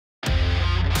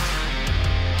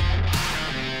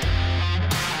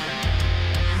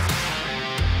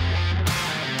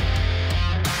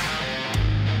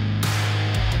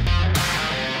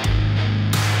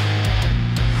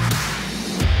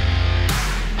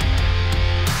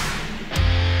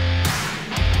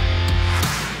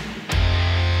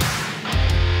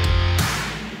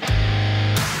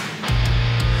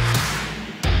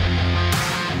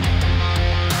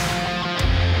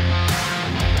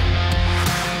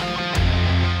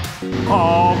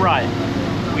All right,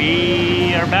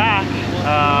 we are back.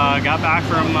 Got back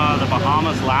from the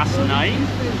Bahamas last night.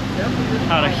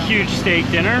 Had a huge steak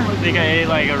dinner. I think I ate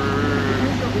like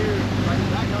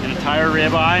an entire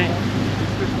ribeye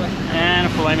and a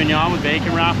filet mignon with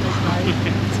bacon wrap.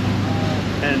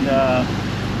 And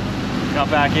got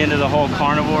back into the whole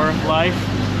carnivore life.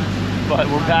 But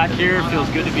we're back here. It feels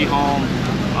good to be home.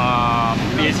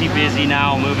 Busy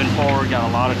now, moving forward. Got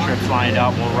a lot of trips lined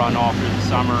up. We'll run all through the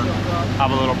summer,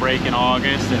 have a little break in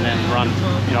August, and then run,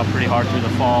 you know, pretty hard through the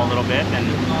fall a little bit, and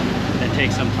then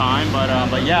take some time.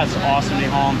 But yeah, it's awesome to be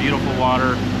home. Beautiful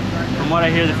water. From what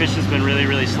I hear, the fishing's been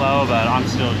really slow, but I'm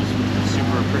still just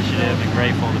super appreciative and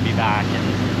grateful to be back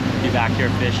and be back here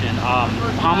fishing.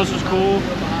 Bahamas was cool.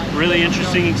 Really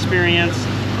interesting experience.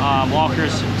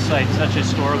 Walker's like such a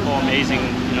historical, amazing,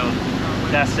 you know,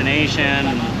 destination.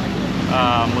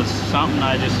 Was something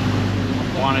I just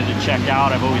wanted to check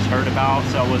out. I've always heard about,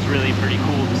 so it was really pretty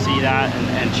cool to see that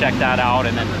and check that out,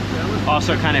 and then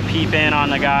also kind of peep in on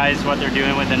the guys, what they're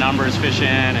doing with the numbers fishing,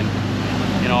 and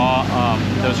you know,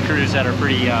 those crews that are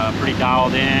pretty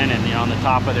dialed in and, you know, on the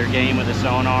top of their game with the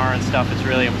sonar and stuff. It's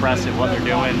really impressive what they're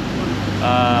doing.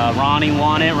 Ronnie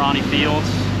won it. Ronnie Fields,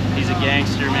 he's a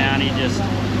gangster, man. He just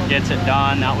gets it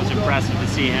done. That was impressive to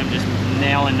see him just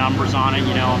nailing numbers on it,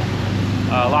 you know.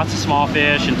 Lots of small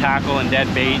fish and tackle and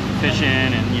dead bait fishing,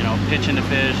 and, you know, pitching the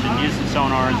fish and using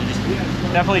sonars. And just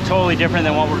definitely totally different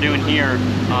than what we're doing here,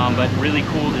 but really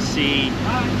cool to see.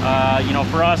 You know,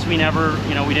 for us, we never,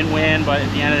 you know, we didn't win, but at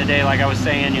the end of the day, like I was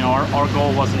saying, you know, our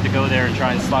goal wasn't to go there and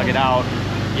try and slug it out,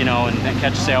 you know, and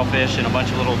catch sailfish and a bunch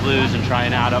of little blues and try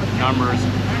and add up the numbers.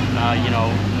 You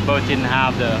know, we both didn't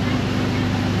have the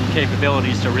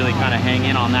capabilities to really kind of hang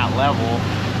in on that level.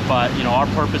 But, you know, our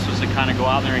purpose was to kind of go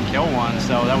out there and kill one,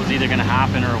 so that was either going to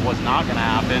happen or it was not going to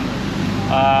happen.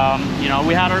 You know,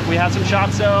 we had some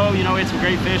shots, though. You know, we had some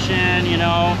great fishing. You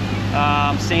know,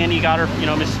 Sandy got her, you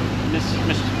know,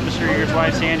 Mr. Ear's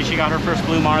wife, Sandy, she got her first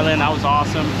Blue Marlin. That was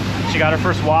awesome. She got her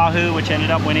first Wahoo, which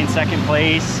ended up winning second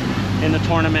place in the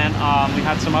tournament. We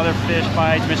had some other fish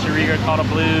bites. Mr. Rieger caught a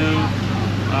blue.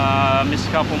 Missed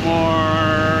a couple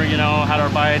more, you know, had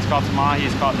our bites, caught some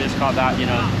mahis, caught this, caught that, you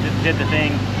know, did the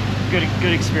thing.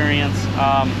 Good experience.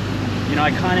 You know,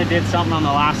 I kind of did something on the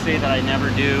last day that I never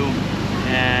do,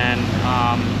 and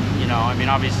you know, I mean,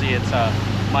 obviously it's a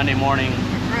Monday morning, you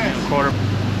know, quarter.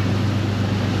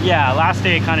 Yeah, last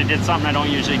day I kind of did something I don't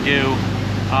usually do,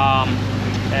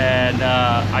 and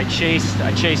I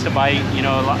chased a bite. You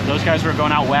know, those guys were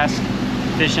going out west,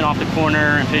 fishing off the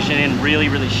corner and fishing in really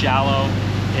shallow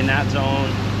in that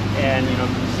zone, and, you know,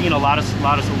 seeing a lot of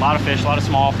fish, a lot of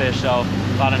small fish, so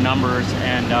a lot of numbers.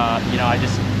 And you know, I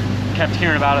just kept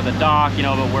hearing about it at the dock, you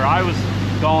know, but where I was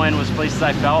going was places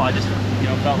I just, you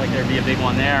know, felt like there'd be a big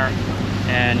one there.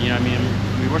 And, you know, I mean,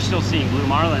 we were still seeing Blue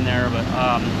Marlin there, but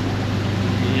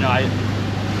you know, it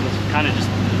was kind of just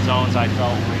the zones I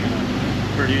felt were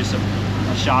gonna produce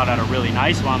a shot at a really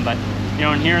nice one. But, you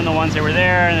know, and hearing the ones that were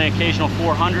there, and the occasional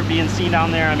 400 being seen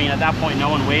down there, I mean, at that point no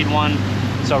one weighed one,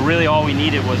 so really all we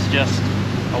needed was just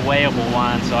a weighable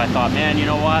one. So I thought, man, you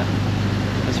know what,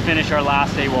 let's finish our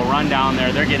last day, we'll run down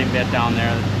there. They're getting bit down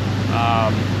there.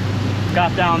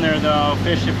 Got down there though,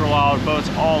 fished it for a while, boats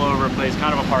all over the place,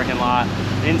 kind of a parking lot.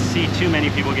 Didn't see too many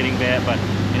people getting bit, but,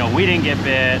 you know, we didn't get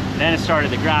bit. Then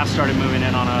the grass started moving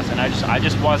in on us, and I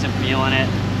just wasn't feeling it.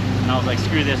 And I was like,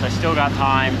 screw this, I still got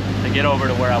time to get over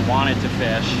to where I wanted to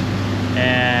fish.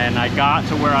 And I got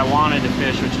to where I wanted to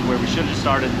fish, which is where we should have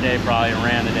started the day probably, and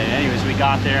ran the day. Anyways, we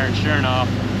got there, and sure enough,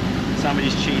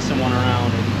 somebody's chasing one around,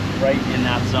 and right in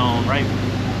that zone, right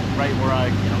where I,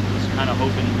 you know, was kind of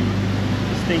hoping,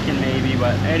 was thinking maybe.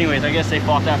 But anyways, I guess they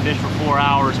fought that fish for 4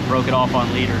 hours and broke it off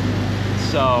on leader.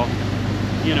 So,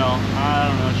 you know, I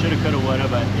don't know, shoulda, coulda,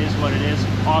 woulda, but it is what it is.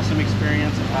 Awesome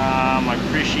experience. I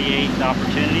appreciate the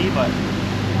opportunity, but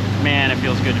man, it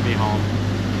feels good to be home.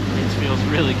 It feels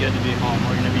really good to be home.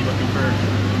 We're going to be looking for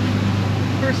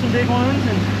some big ones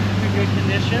and good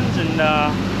conditions, and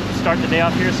start the day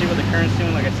off here, see what the current's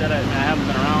doing. Like I said, I haven't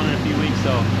been around in a few weeks,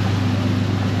 so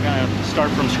I'm going to start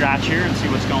from scratch here and see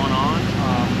what's going on.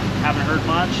 Haven't heard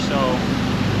much, so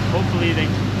hopefully the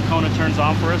Kona turns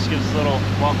on for us, gives us a little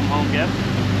welcome home gift.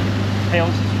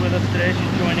 Hales is with us today.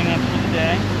 She's joining us for the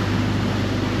day.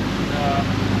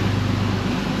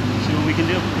 See what we can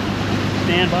do.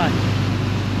 Stand by.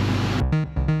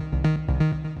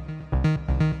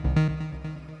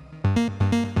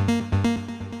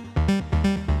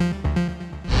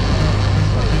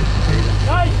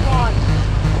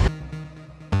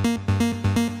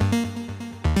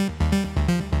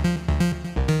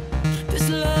 This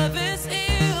love is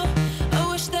ill.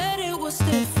 I wish that it was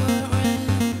different.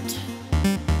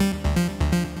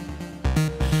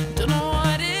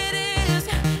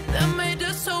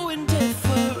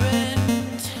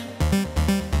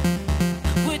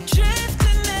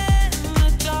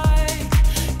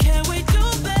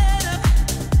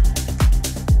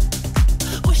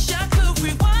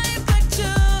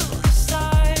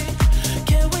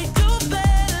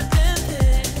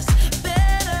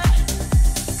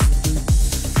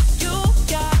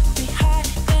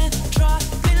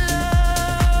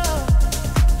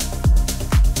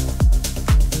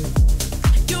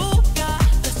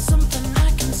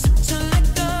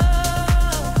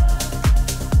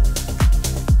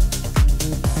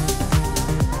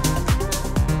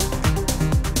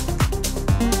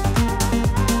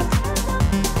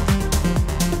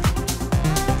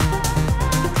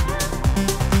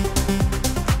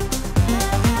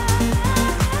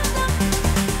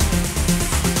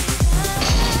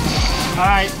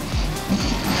 right,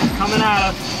 coming at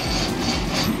us.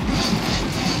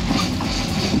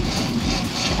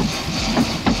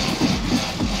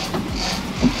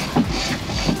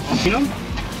 See him?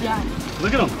 Yeah.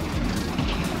 Look at him.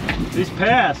 He's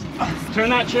passed. Turn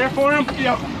that chair for him?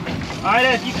 Yep. All right,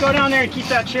 Ed, you go down there and keep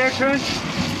that chair turned.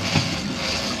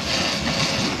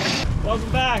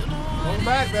 Welcome back. Welcome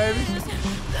back, baby.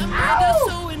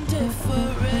 So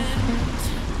indifferent.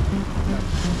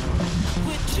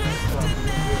 We're drifting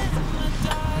in the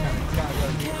dark.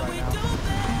 Can we do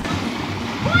that?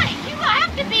 What? You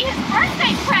have to be his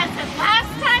birthday present.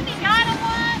 Last time he got him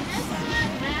one, this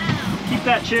one now. Keep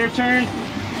that chair turned.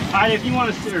 All right, if you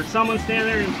want to, or someone stand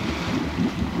there and...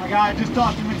 My guy, just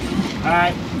talk to me. All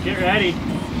right, get ready.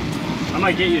 I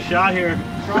might get you a shot here.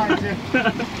 Trying to.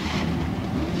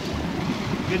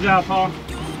 Good job, Paul.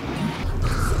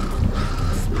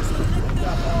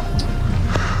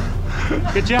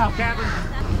 Good job, Captain.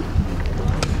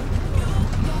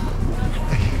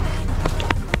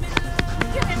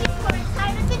 You're gonna be more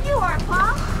excited than you are,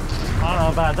 Paul. I don't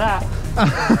know about that.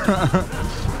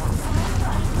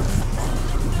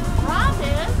 Rob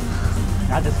is.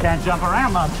 I just can't jump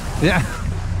around much. Yeah.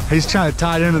 He's trying to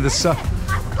tie it into the stuff.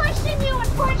 I'm pushing you and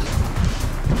pushing.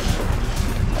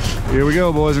 Here we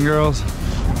go, boys and girls.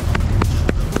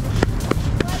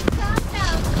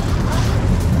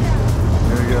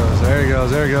 There he goes, there he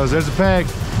goes, there he goes. There's the peg.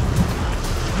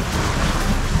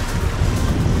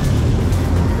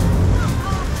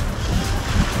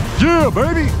 Yeah,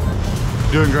 baby.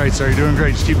 Doing great, sir. You're doing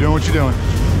great. Just keep doing what you're doing.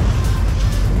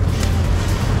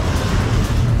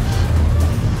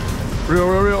 Real,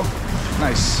 real, real.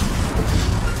 Nice.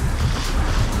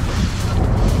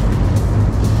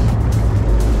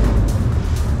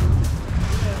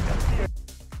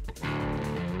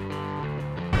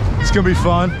 It's gonna be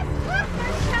fun. Look,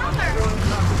 there's Chalmers.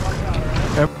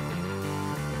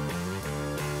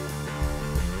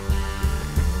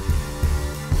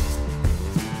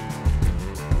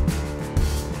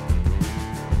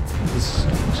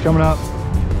 It's coming up.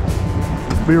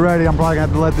 Be ready. I'm probably gonna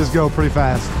have to let this go pretty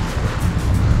fast.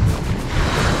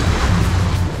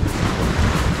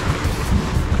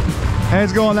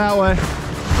 Hands going that way.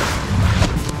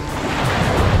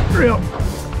 Real.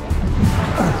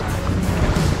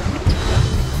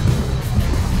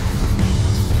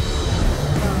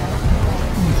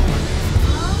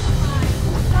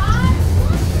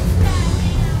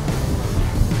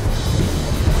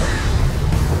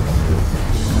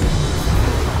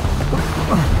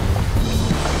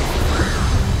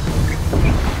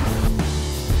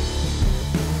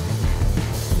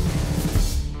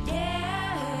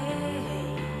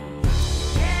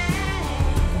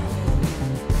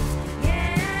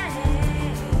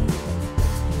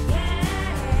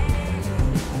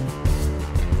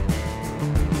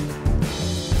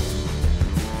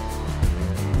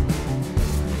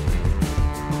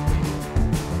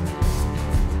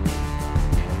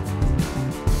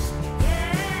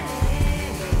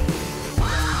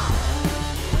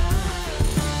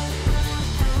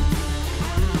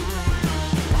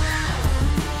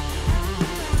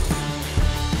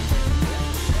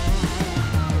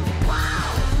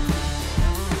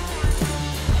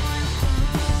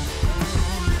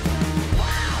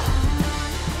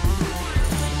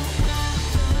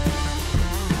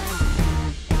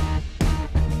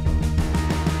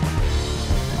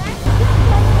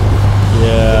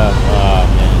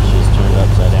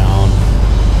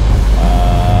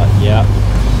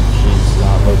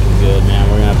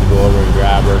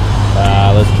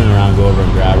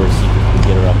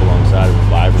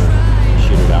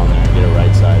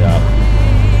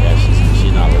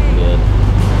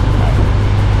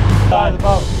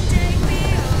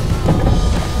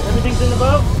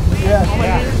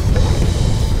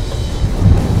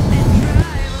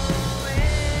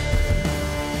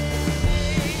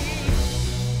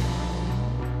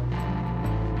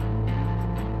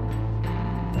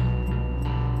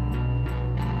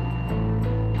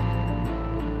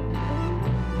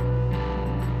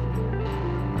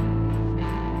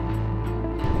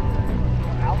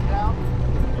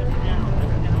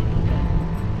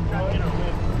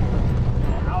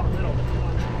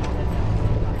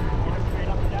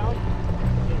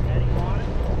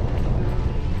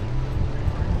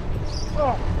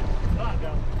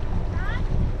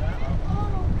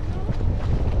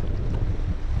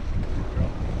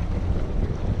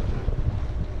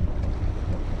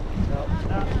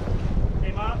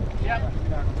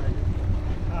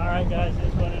 Guys,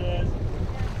 is what it is.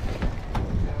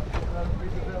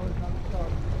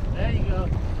 There you go.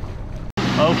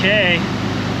 Okay,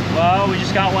 well, we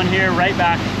just got one here right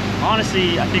back.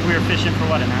 Honestly, I think we were fishing for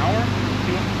what, an hour?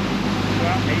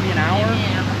 maybe an hour.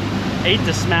 Ate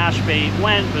the smash bait,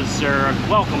 went berserk,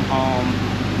 welcome home.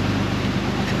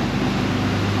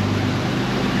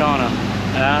 Kona.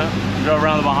 Drove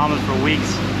around the Bahamas for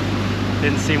weeks.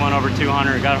 Didn't see one over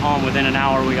 200. Got home within an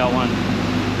hour. We got one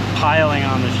piling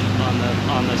on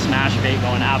the smash bait,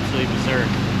 going absolutely berserk.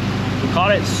 We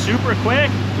caught it super quick.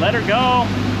 Let her go.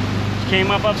 She came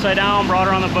up upside down. Brought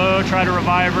her on the boat. Tried to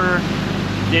revive her.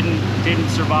 Didn't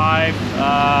survive.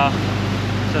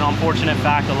 It's an unfortunate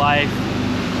fact of life.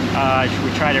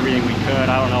 We tried everything we could.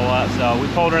 I don't know what. So we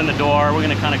pulled her in the door. We're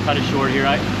gonna kind of cut it short here.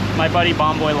 My buddy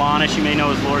Bomboy Lanish, you may know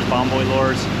his lures, Bomboy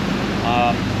Lures.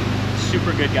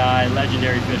 Super good guy,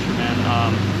 legendary fisherman.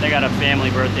 They got a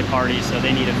family birthday party, so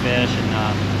they need a fish,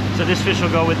 and so this fish will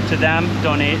go to them.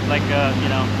 Donate like you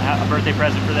know, a birthday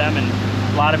present for them, and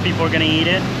a lot of people are gonna eat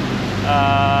it.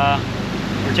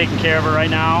 We're taking care of her right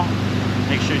now.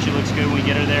 Make sure she looks good when we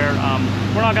get her there.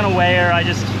 We're not gonna weigh her.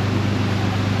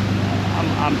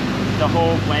 I'm the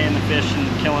whole weighing the fish and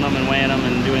killing them and weighing them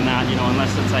and doing that, you know,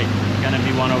 unless it's like gonna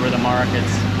be one over the mark.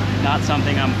 It's not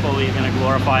something I'm fully gonna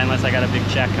glorify unless I got a big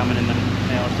check coming in the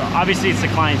mail. So obviously it's the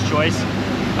client's choice,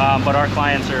 but our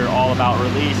clients are all about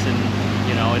release, and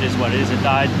you know, it is what it is. It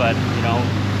died, but you know,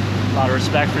 a lot of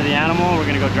respect for the animal. We're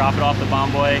gonna go drop it off the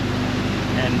Bomboy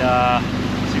and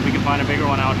see if we can find a bigger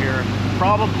one out here.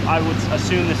 Probably, I would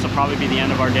assume this will probably be the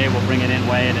end of our day. We'll bring it in,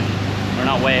 weigh it, and or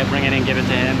not weigh it, bring it in, give it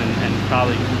to him, and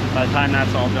probably by the time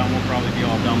that's all done, we'll probably be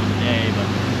all done with the day. But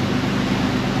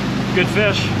good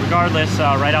fish, regardless.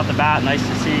 Right out the bat, nice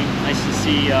to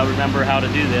see. Remember how to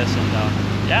do this, and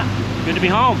yeah, good to be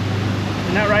home.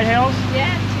 Isn't that right, Hales?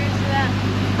 Yeah, cheers to that.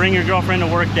 Bring your girlfriend to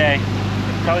work day.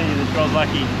 I'm telling you, this girl's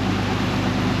lucky.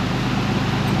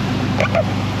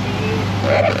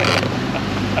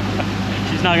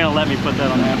 She's not gonna let me put that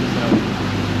on the episode.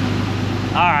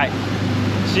 All right,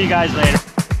 see you guys later.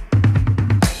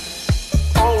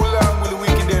 How long will the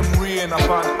wicked them reign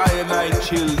upon I and I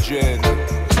children?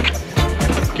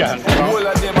 All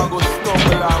of them are going to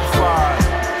stumble and fall,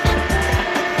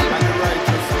 and the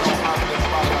righteous will have them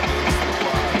back against the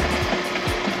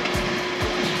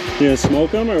wall. You gonna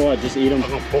smoke them or what? Just eat them? I'm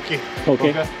gonna poke you. Poke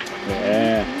it? Okay.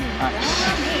 Yeah.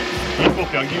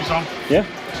 Poke you, I'll give you some. Yeah.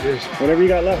 Cheers. Whatever you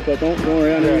got left, but don't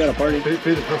worry, I know you got a party.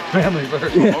 Feed the family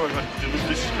first. Yeah. Oh,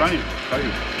 this is tiny.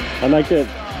 I'd like to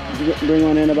bring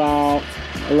one in about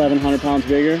 1,100 pounds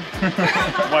bigger.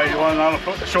 Why, you want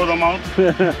to show them out?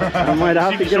 I might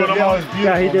have to get a mount.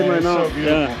 Yeah, he did my mount.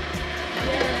 Yeah.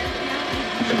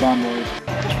 The Bomboy.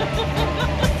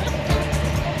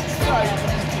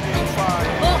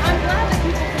 Well, I'm glad that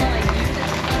people can like use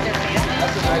it for their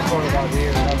families. Nice one about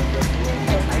here.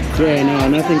 Yeah, no,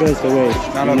 nothing goes to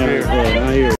waste. Not up here. Yeah,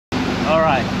 not here. All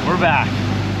right, we're back.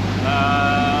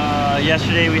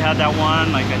 Yesterday we had that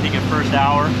one, like I think at first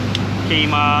hour,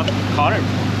 came up, caught it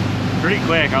pretty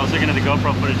quick. I was looking at the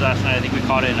GoPro footage last night. I think we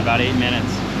caught it in about 8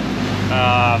 minutes.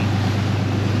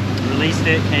 Released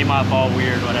it, came up all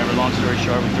weird, whatever. Long story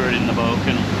short, we threw it in the boat,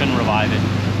 couldn't revive it.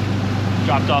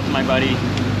 Dropped off to my buddy,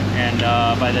 and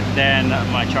by then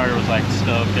my charter was like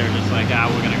stoked. They were just like,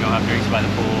 we're gonna go have drinks by the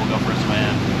pool, go for a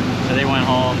swim. So they went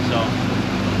home. So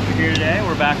we're here today.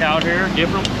 We're back out here.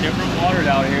 Different waters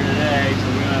out here today. So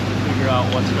we're gonna have to figure out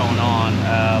what's going on.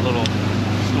 A little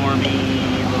stormy,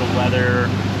 little weather.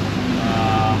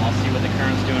 I'll see what the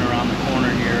current's doing around the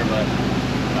corner here, but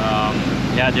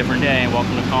yeah, different day.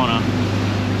 Welcome to Kona.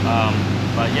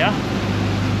 But yeah,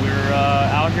 we're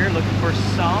out here looking for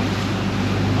some.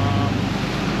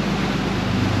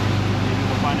 Maybe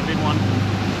we'll find a big one.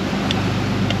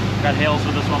 Got Hales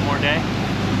with us one more day.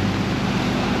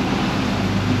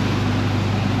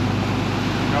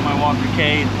 Got my Walker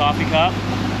K coffee cup.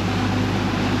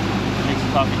 Makes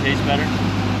the coffee taste better.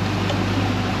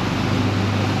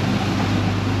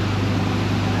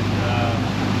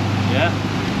 Yeah.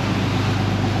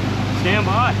 Stand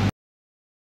by.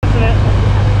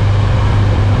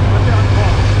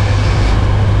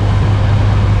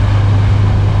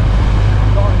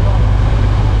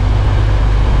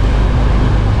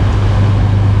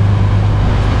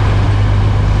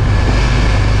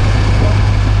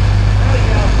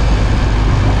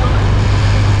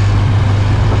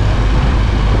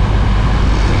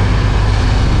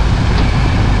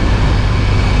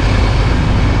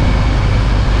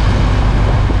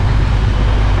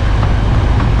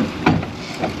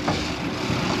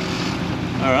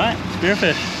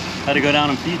 Spearfish. Had to go down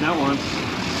and feed that one.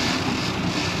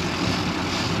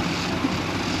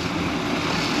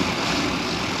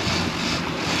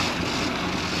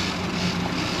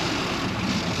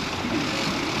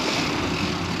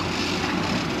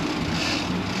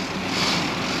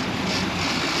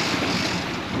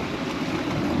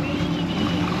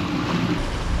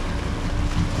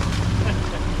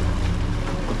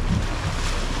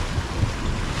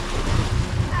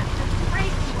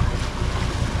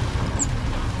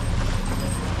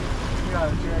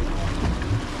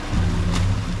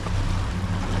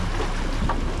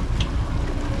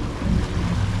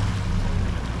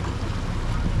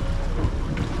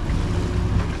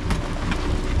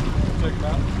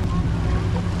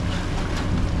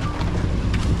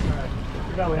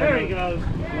 There he goes.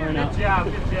 Good job,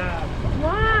 good job.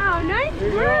 Wow, nice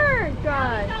work,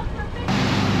 guys.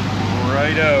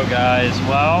 Righto, guys.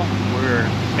 Well, we're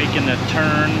making the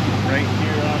turn right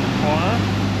here on the corner.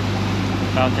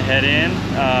 About to head in.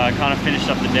 Kind of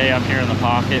finished up the day up here in the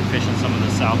pocket, fishing some of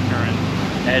the south current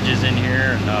edges in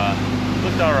here, and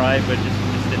looked all right, but just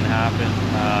didn't happen.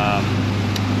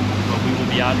 But we will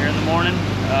be out here in the morning.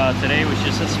 Today was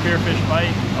just a spearfish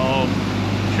bite. Oh,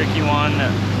 tricky one.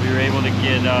 We were able to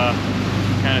get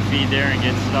kind of feed there and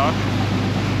get stuck.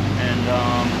 And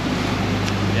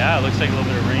yeah, it looks like a little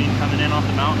bit of rain coming in off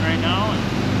the mountain right now, and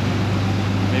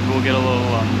maybe we'll get a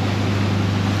little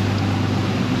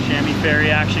chamois ferry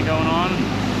action going on.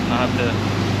 I'll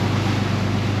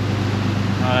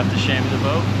have to chamois the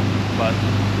boat, but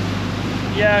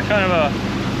yeah, kind of a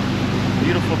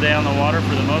beautiful day on the water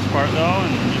for the most part though,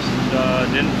 and just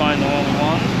didn't find the one we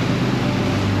wanted.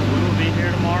 We will be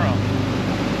here tomorrow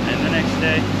and the next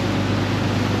day.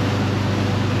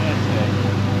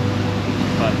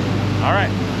 But all right,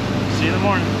 see you in the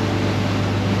morning.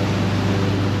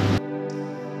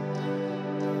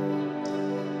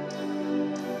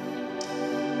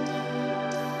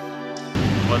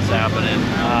 What's happening?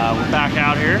 We're back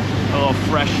out here. A little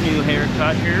fresh new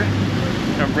haircut here.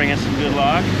 Gonna bring us some good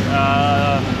luck.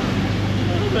 A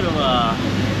little bit of a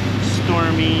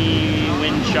stormy,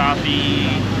 wind choppy,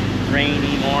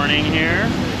 rainy morning here.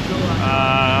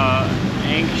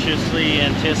 Anxiously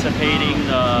anticipating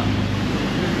the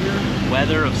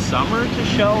weather of summer to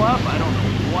show up. I don't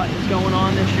know what is going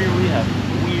on this year. We have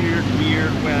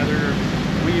weird weather,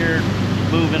 weird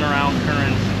moving around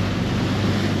currents.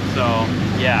 So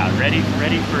yeah, ready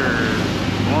for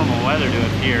normal weather to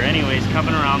appear. Anyways,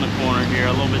 coming around the corner here,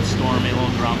 a little bit stormy, a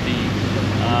little grumpy.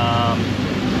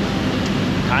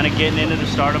 Kind of getting into the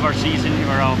start of our season.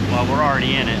 Well, we're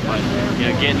already in it, but you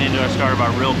know, getting into our start of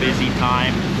our real busy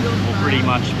time. We'll pretty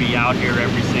much be out here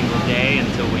every single day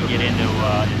until we get into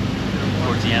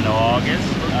towards the end of August.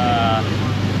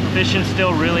 Fishing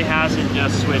still really hasn't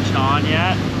just switched on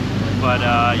yet, but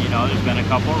you know, there's been a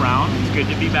couple around. It's good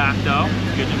to be back though.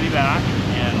 It's good to be back,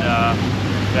 and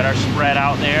got our spread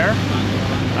out there.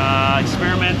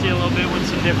 Experimenting a little bit with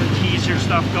some different teaser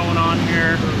stuff going on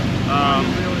here.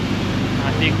 I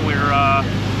think we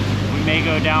may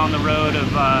go down the road of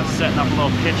setting up a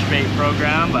little pitch bait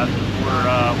program, but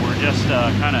we're just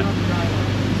kind of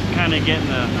getting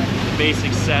the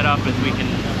basics set up as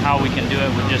how we can do it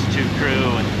with just two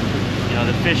crew. And you know,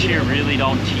 the fish here really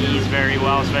don't tease very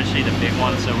well, especially the big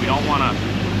ones, so we don't want to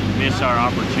miss our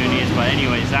opportunities. But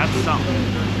anyways, that's something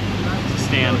to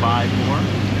stand by for.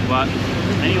 But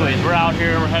anyways, we're out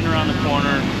here, we're heading around the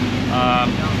corner.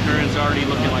 Current's already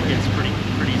looking like it's pretty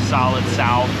solid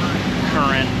south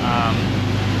current.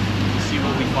 See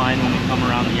what we find when we come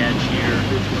around the edge here,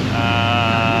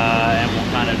 and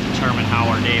we'll kind of determine how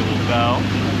our day will go.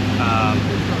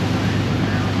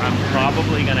 I'm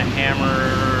probably going to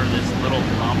hammer this little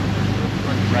lump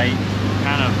right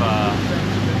kind of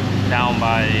down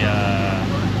by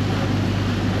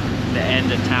the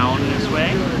end of town this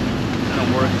way.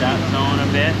 Going to work that zone a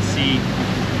bit, see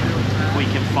if we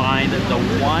can find the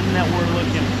one that we're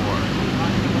looking for.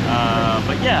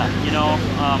 But yeah, you know,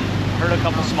 heard a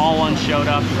couple small ones showed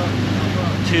up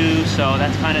too, so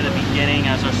that's kind of the beginning.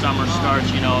 As our summer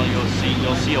starts, you know,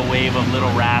 you'll see a wave of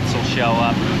little rats will show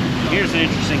up. Here's an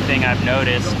interesting thing I've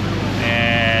noticed,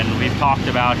 and we've talked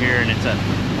about here, and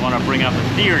I want to bring up a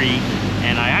theory,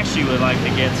 and I actually would like to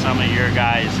get some of your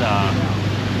guys'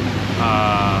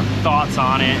 thoughts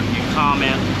on it. You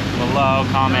comment below,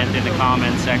 comment in the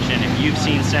comment section if you've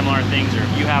seen similar things, or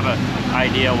if you have an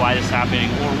idea why this is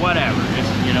happening, or whatever. Just,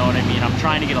 you know what I mean? I'm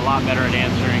trying to get a lot better at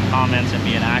answering comments and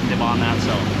being active on that,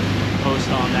 so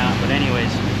post on that. But anyways,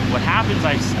 what happens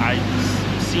I've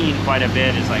seen quite a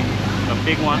bit is like the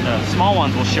big one, the small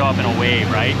ones will show up in a wave,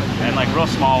 right? And like real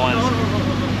small ones,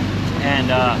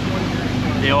 and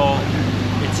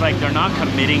it's like they're not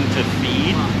committing to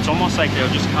feed. It's almost like they'll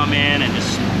just come in and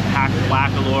just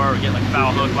whack a lure, or get like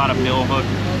foul hook, a lot of bill hook.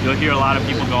 You'll hear a lot of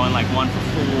people going like 1 for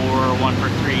 4, 1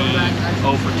 for 3,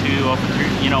 0 for 2, 0 for 3,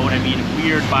 you know what I mean?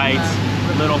 Weird bites,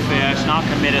 little fish, not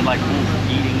committed, like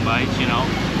eating bites, you know?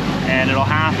 And it'll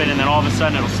happen, and then all of a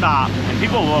sudden it'll stop. And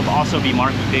people will also be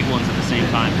marking big ones at the same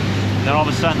time. And then all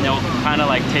of a sudden they'll kind of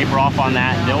like taper off on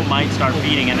that. They might start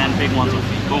feeding, and then big ones will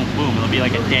feed. Boom, boom. It'll be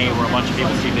like a day where a bunch of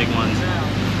people see big ones.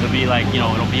 It'll be like, you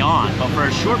know, it'll be on. But for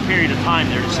a short period of time,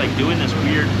 they're just like doing this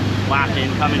weird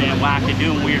whacking, coming in, whacking,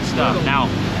 doing weird stuff. Now,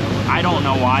 I don't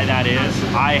know why that is.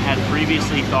 I had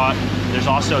previously thought there's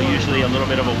also usually a little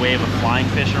bit of a wave of flying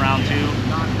fish around too.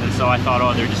 And So I thought,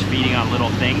 oh, they're just feeding on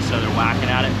little things, so they're whacking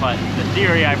at it. But the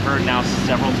theory I've heard now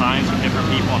several times from different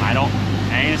people, and I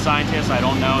ain't a scientist, I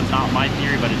don't know, it's not my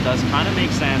theory, but it does kind of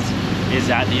make sense, is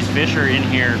that these fish are in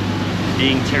here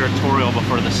being territorial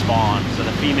before the spawn. So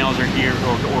the females are here,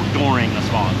 or during the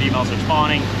spawn. Females are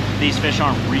spawning. These fish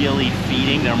aren't really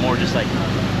feeding, they're more just like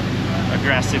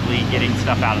aggressively getting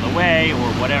stuff out of the way or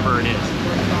whatever it is.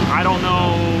 I don't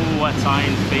know what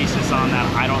science basis on that.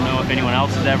 I don't know if anyone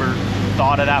else has ever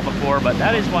thought of that before, but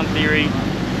that is one theory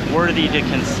worthy to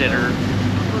consider.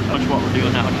 Much what we're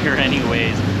doing out here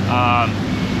anyways.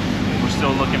 We're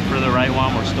still looking for the right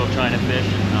one. We're still trying to fish,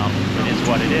 and it is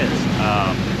what it is.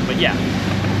 But yeah,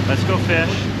 let's go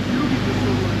fish.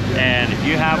 And if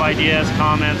you have ideas,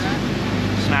 comments,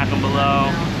 smack them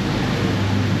below.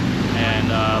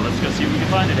 And let's go see what we can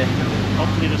find today.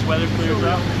 Hopefully this weather clears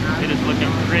up. It is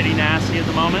looking pretty nasty at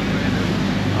the moment.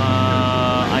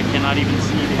 I cannot even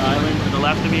see the island to the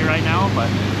left of me right now, but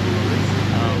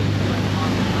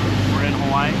we're in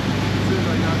Hawaii.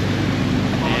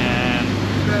 And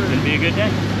it's gonna be a good day.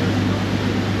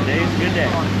 Today's a good day.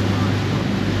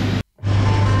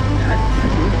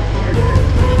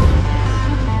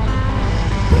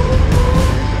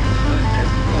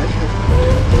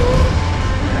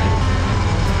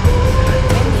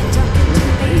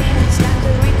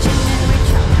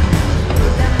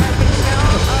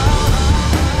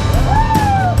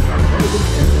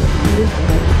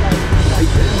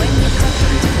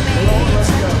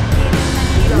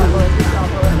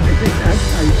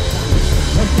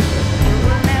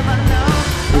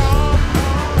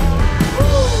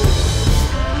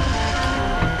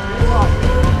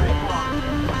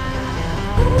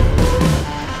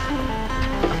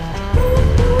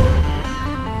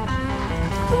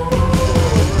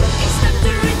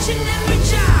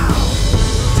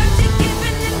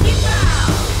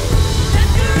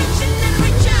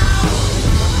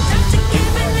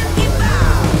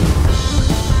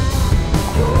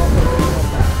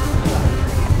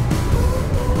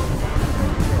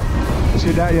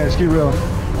 Yeah, just keep reeling.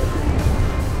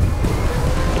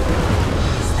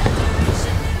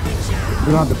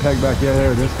 We don't have to peg back. Yeah,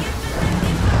 there it is.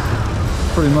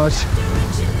 Pretty much.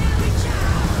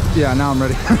 Yeah, now I'm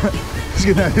ready. Just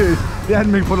get that. It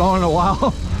hadn't been put on in a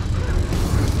while.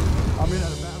 I mean,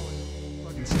 at a bad one.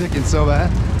 Fucking sticking so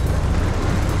bad.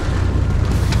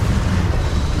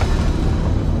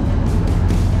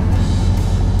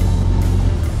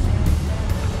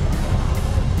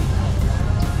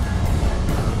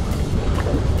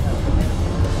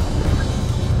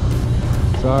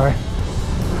 Sorry.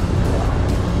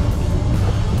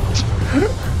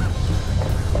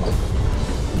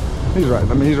 He's right.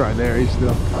 I mean, he's right there. He's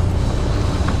still.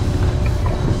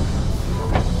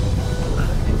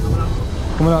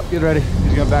 Coming up. Get ready.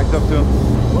 He's got backed up to him.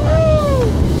 Woo!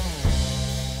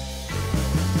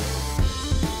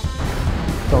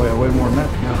 Probably got way more than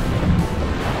that now.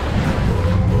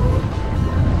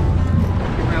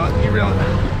 Keep reeling.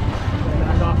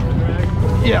 Back off the drag.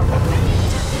 Yeah.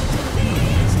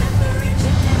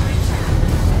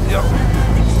 Yep.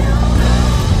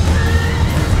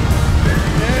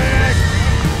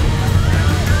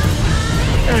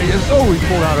 There he is. Oh, he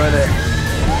pulled out right there.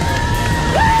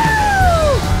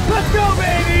 Woo! Let's go,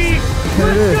 baby!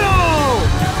 There Let's go!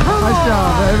 Come Nice job,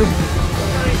 baby.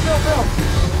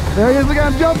 There he is. Look at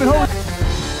him jumping. Hold.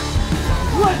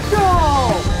 Let's go!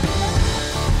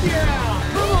 Yeah,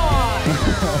 come on!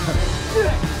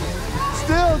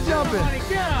 Still jumping.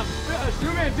 Get him!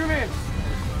 Zoom in.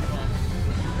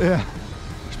 Yeah.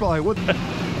 It's probably what. Woo!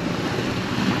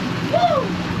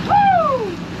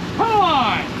 Woo! Come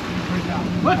on!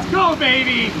 Let's go,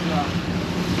 baby!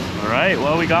 All right,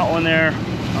 well, we got one there.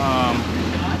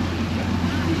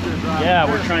 Yeah,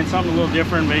 we're trying something a little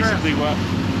different. Basically, what?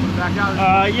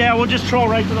 Yeah, we'll just troll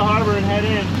right to the harbor and head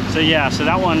in. So yeah, so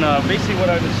that one, basically what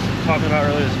I was talking about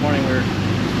earlier this morning, we're,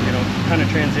 kind of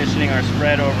transitioning our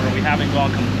spread over. We haven't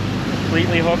gone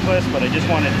completely hookless, but I just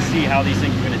wanted to see how these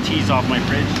things are going to tease off my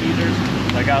bridge teasers.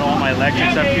 I got all my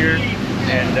electrics up here,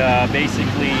 and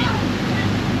basically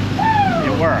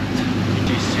it worked.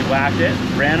 She whacked it,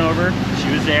 ran over,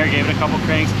 she was there, gave it a couple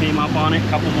cranks, came up on it, a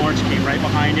couple more, she came right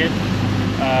behind it,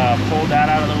 pulled that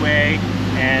out of the way,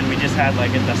 and we just had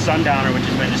like the sundowner, which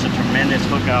has been just a tremendous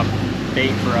hookup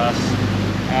bait for us.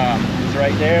 It's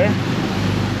right there.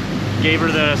 Gave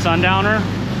her the sundowner,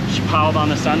 she piled on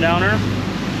the sundowner,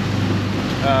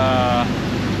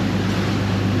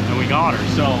 and we got her.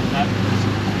 So that was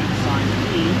a good sign to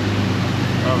me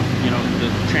of the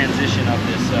transition of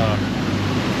this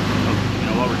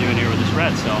what we're doing here with this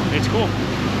red. So it's cool.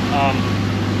 I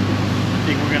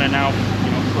think we're gonna now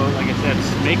boat, like I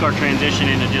said, make our transition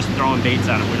into just throwing baits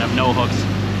on it. We'd have no hooks,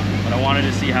 but I wanted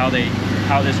to see how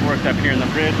this worked up here in the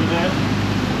bridge with it.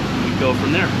 We'd go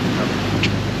from there.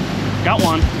 Got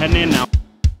one, heading in now.